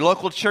something for your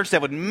local church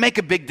that would make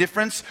a big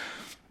difference.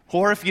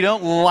 Or if you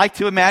don't like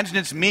to imagine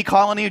it's me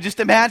calling you, just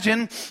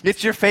imagine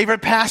it's your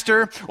favorite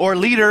pastor or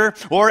leader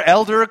or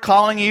elder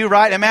calling you,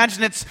 right?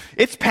 Imagine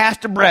it's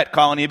Pastor Brett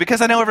calling you,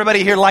 because I know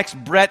everybody here likes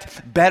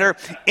Brett better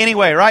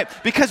anyway, right?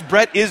 Because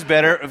Brett is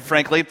better,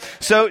 frankly.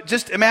 So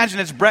just imagine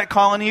it's Brett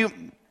calling you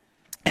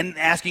and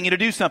asking you to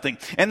do something.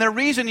 And the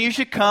reason you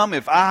should come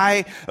if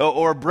I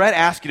or Brett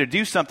ask you to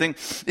do something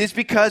is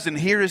because, and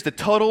here is the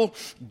total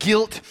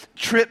guilt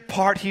trip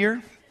part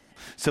here.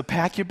 So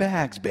pack your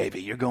bags,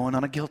 baby. You're going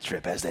on a guilt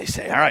trip, as they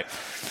say. All right.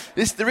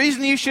 The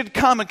reason you should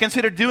come and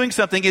consider doing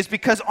something is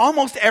because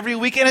almost every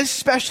week, and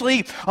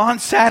especially on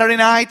Saturday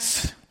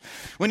nights,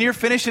 when you're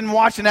finishing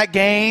watching that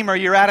game or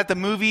you're out at the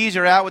movies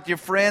or out with your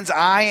friends,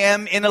 I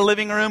am in the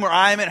living room or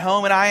I am at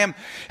home, and I am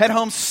at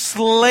home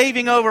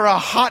slaving over a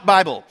hot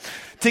Bible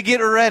to get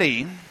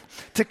ready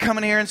to come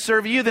in here and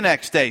serve you the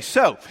next day.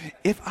 So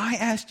if I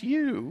asked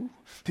you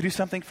to do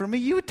something for me,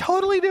 you would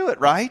totally do it,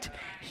 right?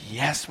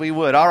 Yes, we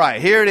would. All right,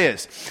 here it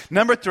is.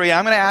 Number 3,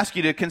 I'm going to ask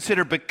you to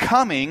consider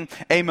becoming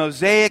a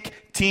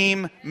Mosaic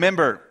team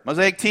member.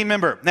 Mosaic team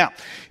member. Now,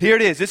 here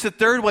it is. This is the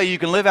third way you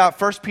can live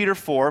out 1 Peter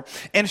 4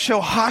 and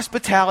show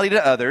hospitality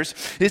to others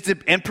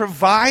and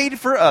provide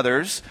for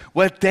others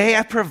what they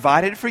have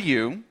provided for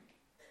you.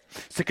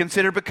 So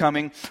consider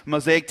becoming a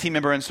Mosaic team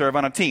member and serve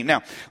on a team. Now,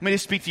 let me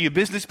just speak to you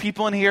business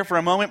people in here for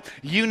a moment.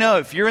 You know,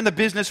 if you're in the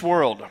business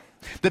world,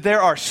 that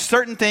there are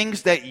certain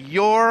things that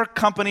your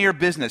company or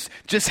business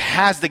just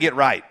has to get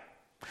right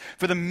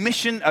for the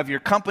mission of your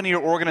company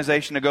or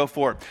organization to go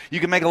forward. You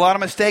can make a lot of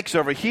mistakes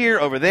over here,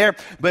 over there,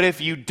 but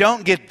if you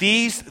don't get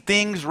these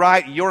things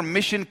right, your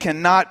mission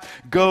cannot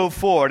go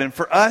forward. And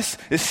for us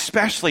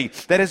especially,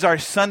 that is our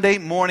Sunday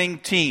morning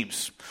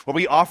teams, where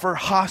we offer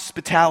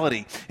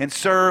hospitality and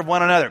serve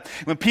one another.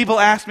 When people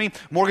ask me,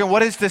 Morgan,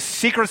 what is the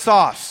secret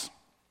sauce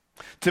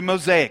to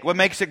Mosaic? What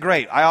makes it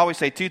great? I always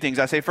say two things.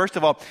 I say, first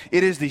of all,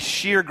 it is the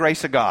sheer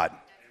grace of God.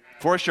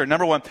 For sure,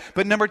 number one.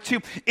 But number two,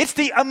 it's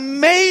the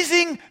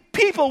amazing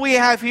people we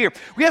have here.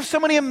 We have so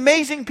many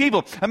amazing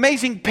people,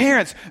 amazing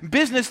parents,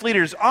 business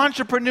leaders,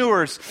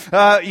 entrepreneurs,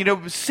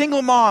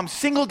 single moms,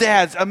 single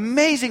dads,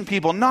 amazing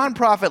people,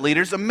 nonprofit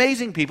leaders,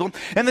 amazing people.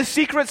 And the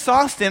secret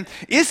sauce then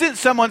isn't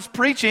someone's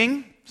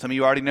preaching Some of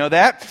you already know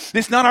that.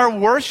 It's not our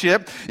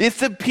worship.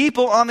 It's the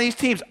people on these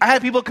teams. I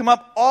had people come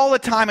up all the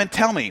time and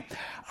tell me,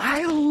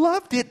 I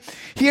loved it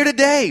here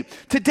today.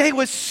 Today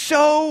was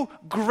so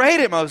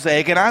great at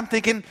Mosaic. And I'm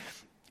thinking,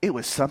 it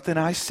was something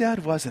I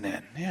said, wasn't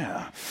it?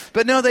 Yeah.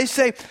 But no, they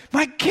say,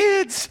 my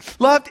kids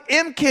loved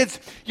M-Kids.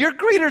 Your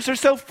greeters are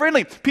so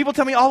friendly. People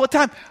tell me all the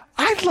time,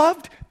 I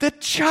loved the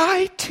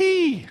chai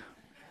tea.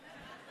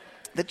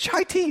 The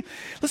chai tea.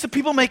 Listen,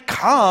 people may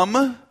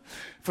come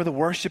for the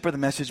worship or the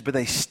message, but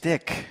they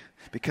stick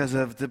because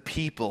of the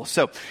people.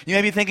 So you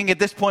may be thinking at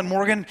this point,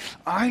 Morgan,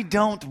 I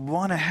don't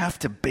want to have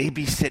to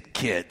babysit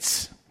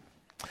kids.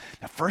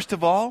 Now, first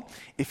of all,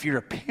 if you're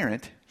a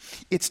parent,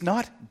 it's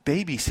not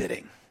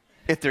babysitting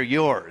if they're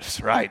yours,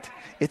 right?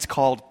 It's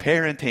called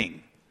parenting,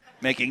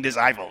 making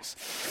disciples.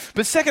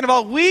 But second of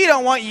all, we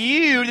don't want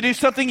you to do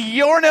something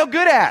you're no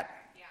good at.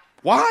 Yeah.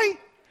 Why?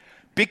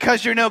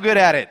 Because you're no good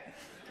at it,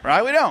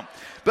 right? We don't.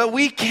 But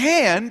we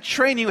can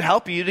train you,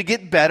 help you to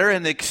get better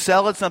and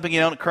excel at something you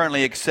don't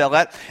currently excel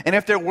at. And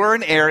if there were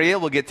an area,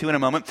 we'll get to in a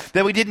moment,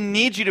 that we didn't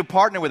need you to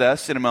partner with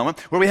us in a moment,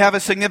 where we have a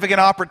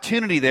significant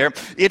opportunity there,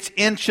 it's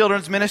in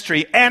children's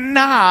ministry, and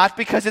not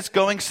because it's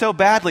going so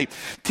badly.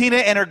 Tina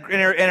and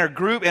her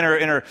group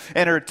and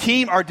her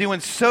team are doing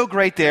so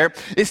great there.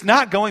 It's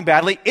not going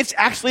badly. It's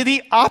actually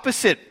the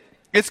opposite.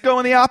 It's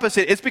going the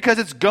opposite. It's because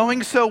it's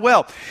going so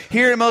well.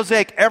 Here at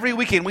Mosaic, every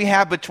weekend we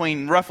have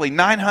between roughly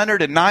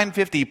 900 and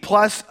 950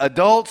 plus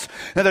adults,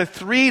 another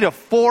 300 to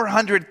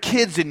 400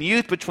 kids and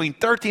youth, between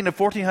 13 to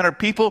 1,400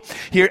 people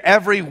here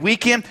every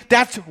weekend.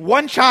 That's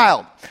one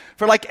child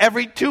for like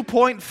every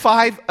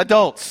 2.5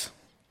 adults.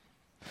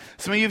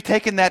 Some of you have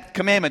taken that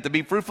commandment to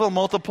be fruitful and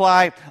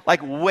multiply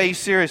like way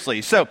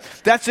seriously. So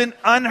that's an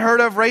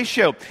unheard of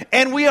ratio.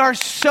 And we are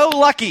so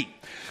lucky.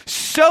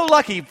 So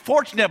lucky,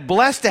 fortunate,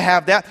 blessed to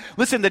have that.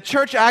 Listen, the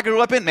church I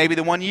grew up in, maybe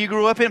the one you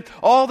grew up in,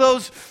 all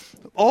those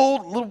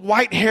old little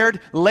white-haired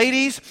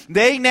ladies,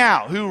 they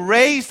now, who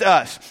raised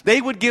us,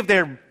 they would give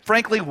their,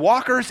 frankly,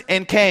 walkers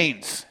and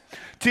canes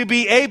to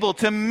be able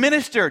to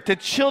minister to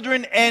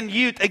children and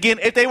youth. Again,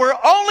 if they were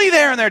only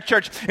there in their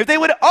church, if they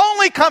would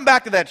only come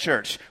back to that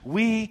church,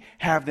 we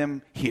have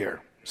them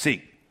here.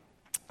 See,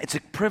 it's a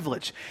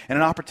privilege and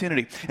an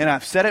opportunity. And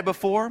I've said it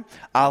before,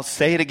 I'll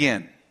say it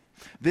again.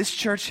 This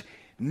church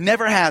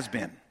never has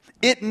been,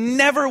 it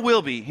never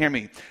will be, hear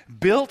me,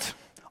 built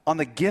on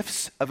the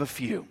gifts of a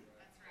few.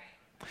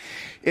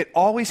 It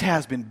always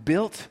has been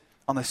built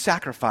on the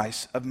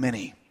sacrifice of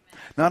many.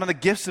 Not on the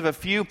gifts of a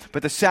few,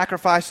 but the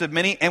sacrifice of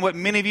many. And what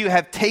many of you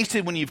have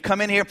tasted when you've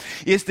come in here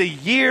is the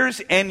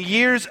years and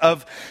years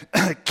of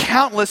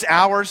countless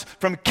hours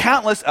from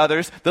countless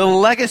others, the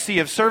legacy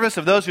of service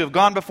of those who have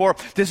gone before,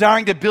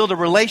 desiring to build a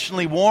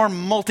relationally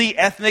warm,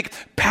 multi-ethnic,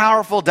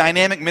 powerful,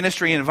 dynamic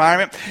ministry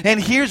environment.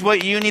 And here's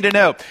what you need to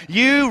know.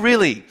 You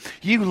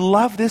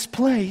love this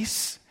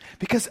place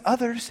because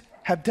others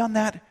have done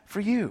that for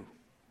you.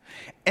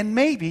 And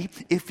maybe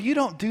if you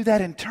don't do that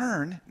in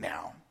turn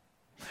now,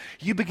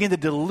 you begin to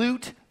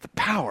dilute the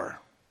power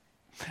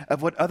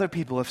of what other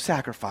people have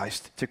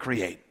sacrificed to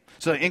create.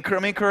 So let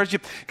me encourage you,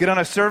 get on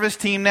a service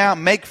team now,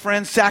 make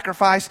friends,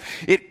 sacrifice.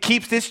 It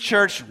keeps this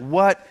church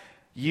what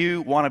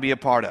you want to be a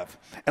part of.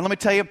 And let me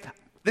tell you,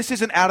 this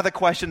isn't out of the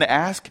question to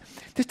ask.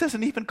 This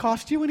doesn't even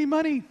cost you any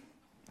money.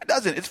 It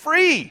doesn't. It's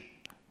free.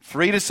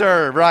 Free to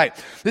serve, right?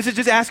 This is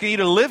just asking you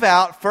to live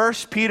out 1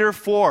 Peter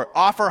 4.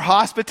 Offer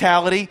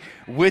hospitality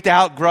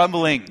without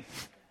grumbling.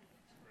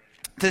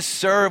 To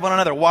serve one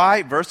another.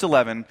 Why? Verse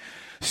 11,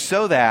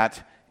 so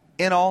that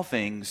in all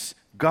things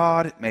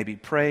God may be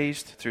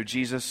praised through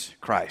Jesus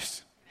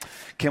Christ.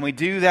 Can we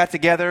do that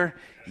together?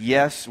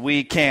 Yes,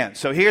 we can.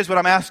 So here's what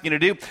I'm asking you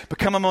to do.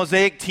 Become a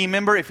Mosaic team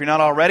member if you're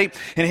not already.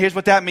 And here's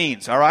what that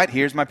means. All right,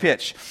 here's my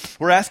pitch.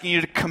 We're asking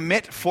you to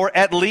commit for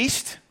at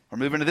least, we're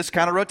moving to this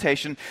kind of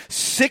rotation,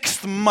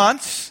 6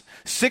 months.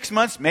 6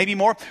 months, maybe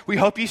more. We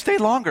hope you stay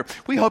longer.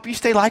 We hope you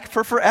stay like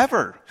for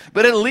forever.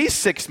 But at least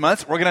 6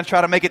 months. We're going to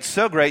try to make it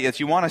so great that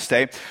you want to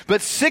stay.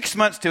 But 6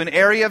 months to an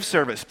area of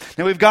service.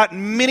 Now, we've got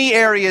many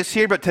areas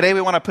here, but today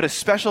we want to put a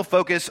special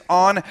focus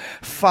on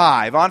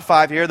 5. On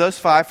 5 here, those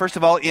 5. First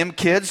of all,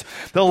 M-Kids.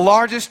 The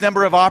largest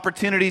number of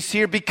opportunities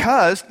here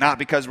because, not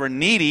because we're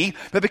needy,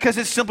 but because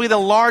it's simply the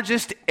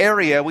largest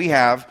area we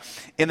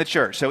have in the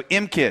church. So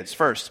M-Kids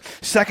first.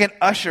 Second,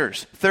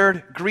 ushers.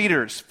 Third,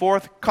 greeters.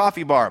 Fourth,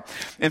 coffee bar.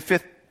 And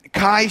fifth,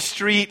 Kai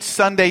Street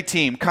Sunday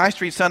team. Kai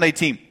Street Sunday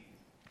team.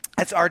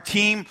 That's our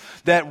team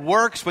that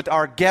works with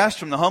our guests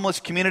from the homeless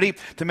community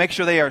to make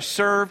sure they are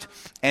served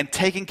and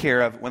taken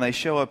care of when they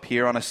show up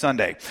here on a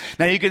Sunday.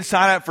 Now, you can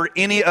sign up for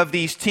any of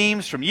these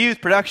teams from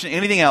youth, production,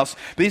 anything else.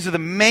 But these are the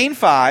main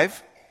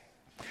 5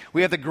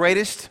 we have the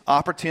greatest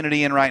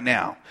opportunity in right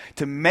now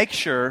to make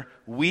sure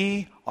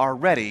we are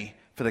ready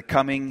for the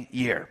coming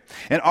year.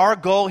 And our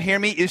goal, hear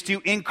me, is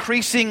to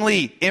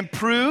increasingly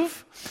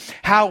improve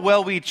how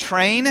well we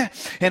train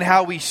and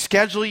how we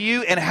schedule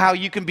you and how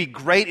you can be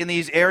great in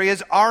these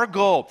areas. Our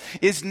goal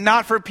is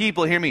not for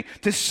people, hear me,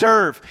 to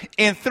serve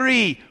in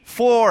 3,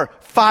 4,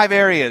 5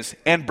 areas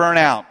and burn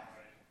out.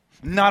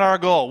 Not our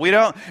goal. We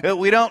don't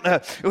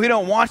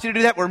want you to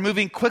do that. We're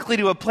moving quickly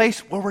to a place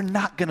where we're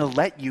not going to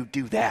let you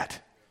do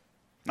that.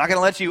 Not going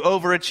to let you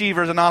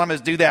overachievers anonymous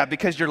do that,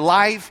 because your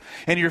life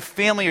and your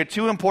family are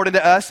too important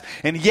to us.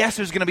 And yes,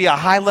 there's going to be a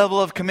high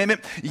level of commitment.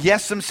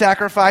 Yes, some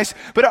sacrifice.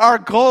 But our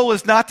goal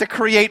is not to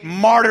create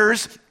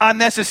martyrs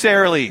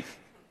unnecessarily.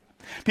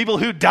 People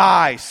who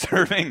die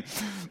serving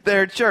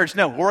their church.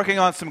 No, working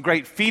on some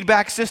great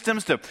feedback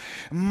systems to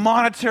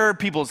monitor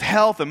people's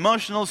health,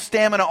 emotional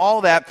stamina,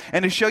 all that,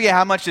 and to show you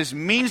how much this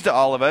means to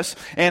all of us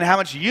and how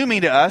much you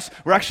mean to us.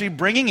 We're actually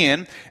bringing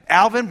in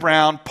Alvin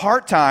Brown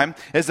part-time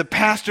as the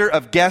pastor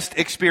of guest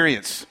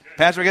experience.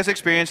 Pastor of guest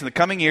experience in the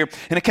coming year.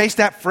 And in case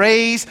that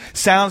phrase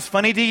sounds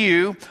funny to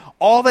you,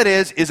 all that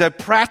is a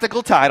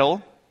practical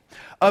title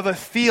of a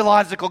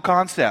theological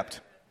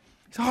concept.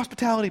 He's a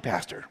hospitality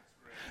pastor,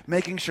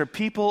 making sure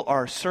people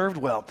are served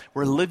well.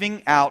 We're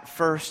living out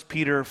 1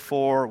 Peter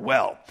 4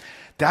 well.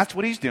 That's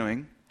what he's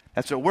doing.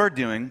 That's what we're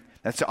doing.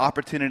 That's the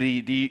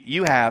opportunity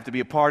you have to be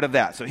a part of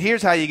that. So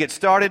here's how you get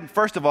started.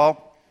 First of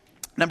all,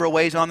 number of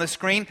ways on the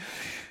screen.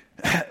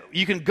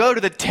 You can go to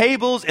the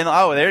tables and,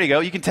 oh, there you go.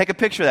 You can take a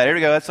picture of that. There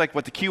we go. That's like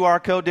what the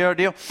QR code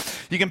deal.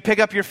 You can pick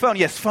up your phone.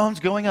 Yes, phone's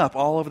going up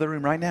all over the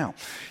room right now.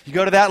 You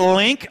go to that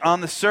link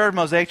on the Serve,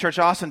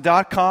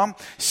 mosaicchurchaustin.com.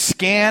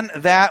 Scan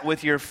that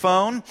with your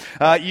phone.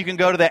 You can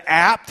go to the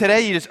app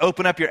today. You just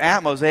open up your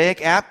app,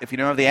 Mosaic app. If you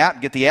don't have the app,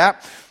 get the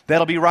app.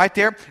 That'll be right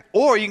there.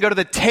 Or you can go to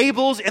the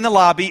tables in the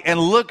lobby and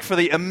look for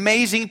the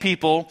amazing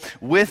people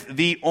with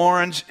the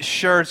orange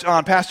shirts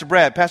on. Pastor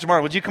Brad, Pastor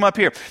Martin, would you come up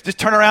here? Just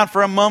turn around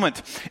for a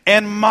moment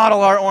and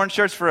model our orange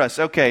shirts for us.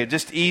 Okay,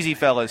 just easy,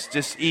 fellas.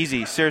 Just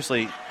easy.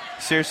 Seriously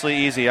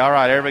easy. All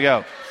right, there we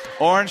go.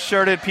 Orange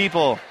shirted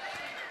people.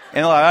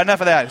 And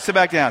enough of that. Sit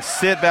back down.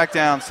 Sit back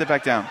down. Sit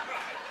back down.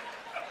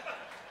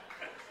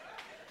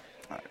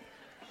 All right.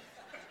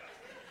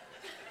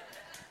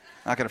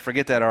 Not going to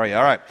forget that, are you?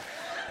 All right.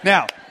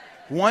 Now,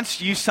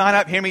 once you sign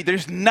up, hear me,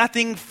 there's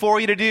nothing for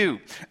you to do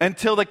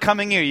until the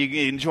coming year.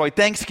 You enjoy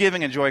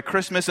Thanksgiving, enjoy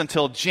Christmas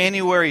until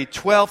January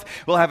 12th.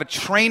 We'll have a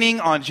training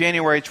on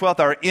January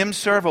 12th, our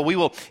M-Serve, where we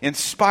will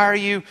inspire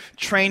you,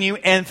 train you,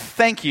 and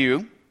thank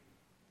you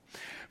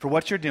for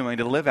what you're doing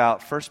to live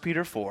out 1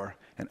 Peter 4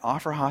 and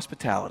offer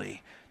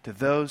hospitality to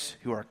those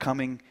who are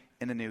coming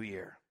in the new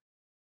year.